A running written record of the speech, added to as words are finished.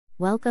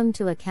Welcome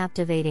to a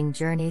captivating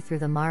journey through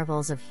the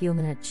marvels of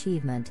human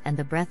achievement and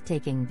the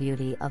breathtaking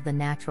beauty of the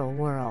natural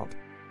world.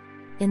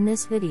 In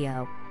this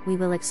video, we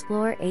will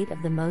explore 8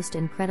 of the most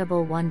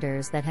incredible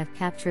wonders that have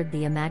captured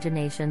the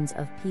imaginations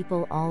of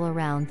people all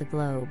around the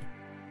globe.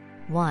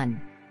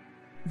 1.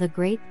 The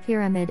Great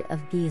Pyramid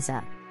of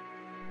Giza.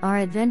 Our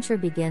adventure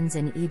begins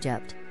in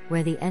Egypt,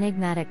 where the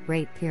enigmatic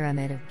Great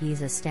Pyramid of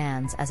Giza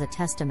stands as a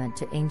testament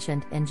to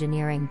ancient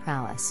engineering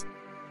prowess.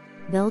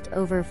 Built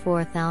over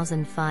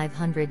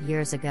 4,500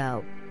 years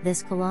ago,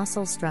 this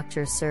colossal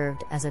structure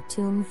served as a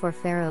tomb for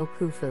Pharaoh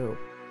Khufu.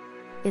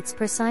 Its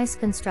precise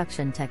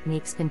construction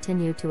techniques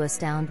continue to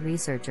astound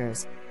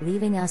researchers,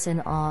 leaving us in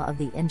awe of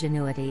the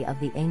ingenuity of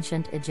the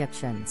ancient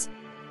Egyptians.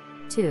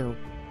 2.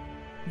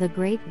 The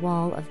Great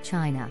Wall of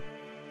China.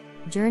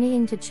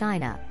 Journeying to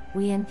China,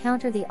 we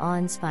encounter the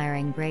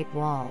awe-inspiring Great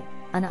Wall,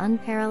 an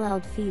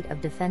unparalleled feat of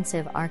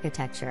defensive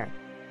architecture.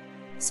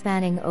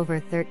 Spanning over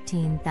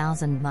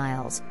 13,000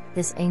 miles,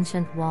 this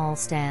ancient wall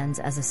stands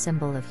as a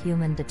symbol of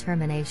human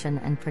determination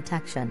and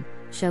protection,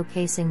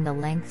 showcasing the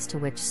lengths to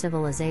which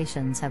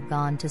civilizations have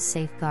gone to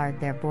safeguard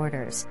their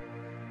borders.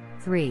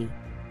 3.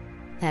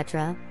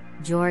 Petra,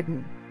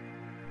 Jordan.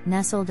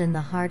 Nestled in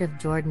the heart of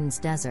Jordan's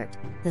desert,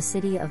 the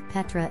city of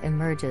Petra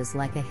emerges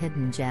like a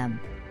hidden gem.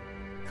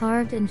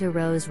 Carved into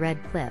rose-red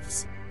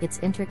cliffs, its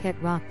intricate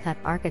rock-cut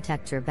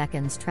architecture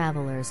beckons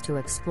travelers to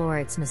explore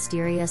its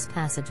mysterious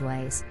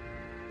passageways.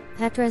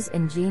 Petra's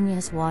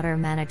ingenious water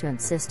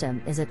management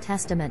system is a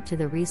testament to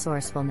the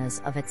resourcefulness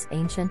of its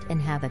ancient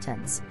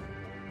inhabitants.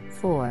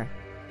 4.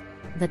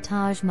 The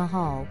Taj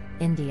Mahal,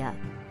 India.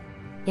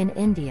 In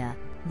India,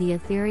 the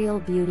ethereal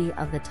beauty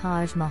of the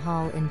Taj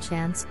Mahal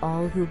enchants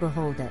all who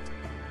behold it.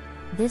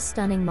 This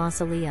stunning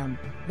mausoleum,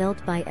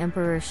 built by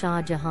Emperor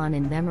Shah Jahan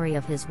in memory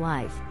of his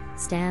wife,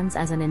 stands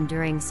as an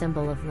enduring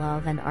symbol of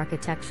love and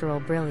architectural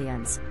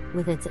brilliance,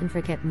 with its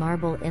intricate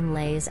marble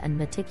inlays and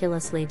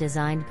meticulously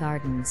designed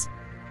gardens.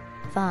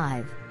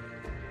 5.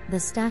 The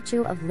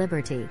Statue of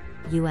Liberty,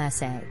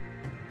 USA.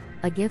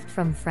 A gift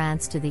from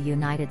France to the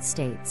United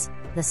States,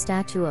 the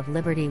Statue of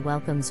Liberty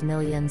welcomes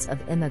millions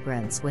of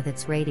immigrants with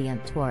its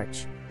radiant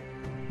torch.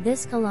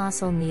 This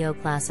colossal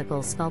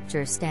neoclassical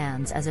sculpture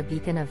stands as a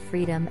beacon of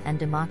freedom and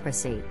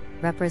democracy,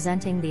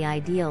 representing the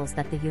ideals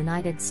that the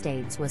United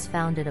States was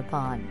founded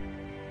upon.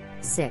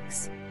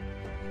 6.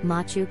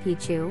 Machu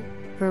Picchu,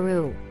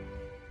 Peru.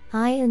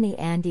 High in the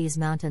Andes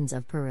Mountains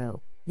of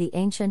Peru, the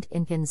ancient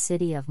Incan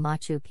city of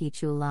Machu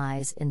Picchu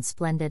lies in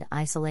splendid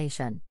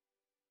isolation.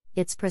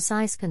 Its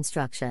precise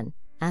construction,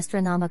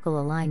 astronomical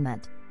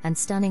alignment, and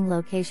stunning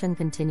location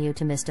continue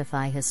to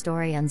mystify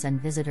historians and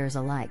visitors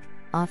alike,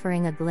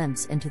 offering a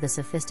glimpse into the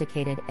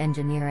sophisticated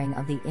engineering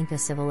of the Inca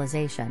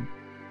civilization.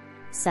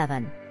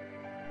 7.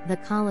 The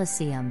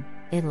Colosseum,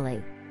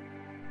 Italy.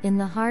 In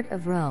the heart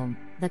of Rome,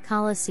 the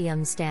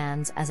Colosseum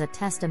stands as a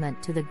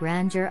testament to the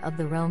grandeur of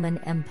the Roman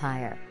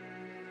Empire.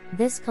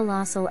 This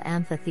colossal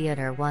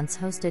amphitheater once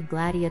hosted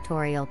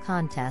gladiatorial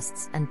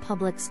contests and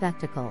public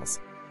spectacles.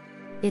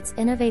 Its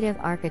innovative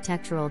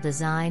architectural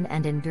design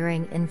and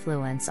enduring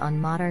influence on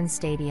modern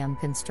stadium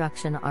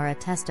construction are a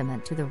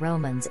testament to the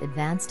Romans'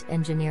 advanced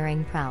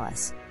engineering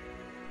prowess.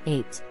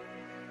 8.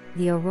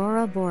 The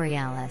Aurora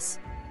Borealis.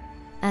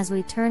 As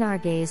we turn our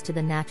gaze to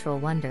the natural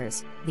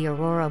wonders, the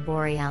Aurora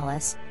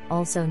Borealis,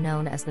 also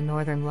known as the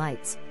Northern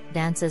Lights,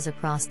 dances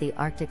across the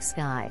Arctic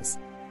skies.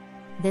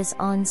 This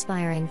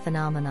awe-inspiring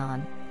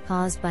phenomenon,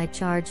 caused by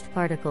charged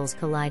particles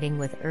colliding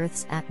with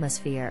Earth's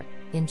atmosphere,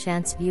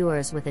 enchants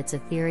viewers with its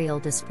ethereal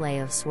display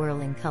of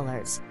swirling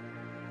colors.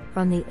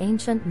 From the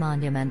ancient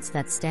monuments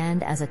that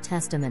stand as a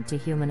testament to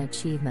human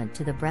achievement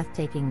to the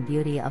breathtaking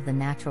beauty of the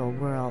natural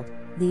world,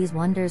 these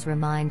wonders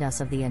remind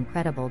us of the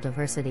incredible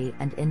diversity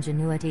and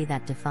ingenuity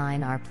that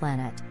define our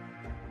planet.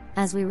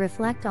 As we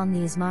reflect on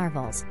these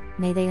marvels,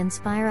 may they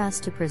inspire us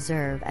to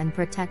preserve and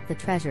protect the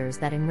treasures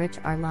that enrich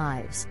our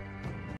lives.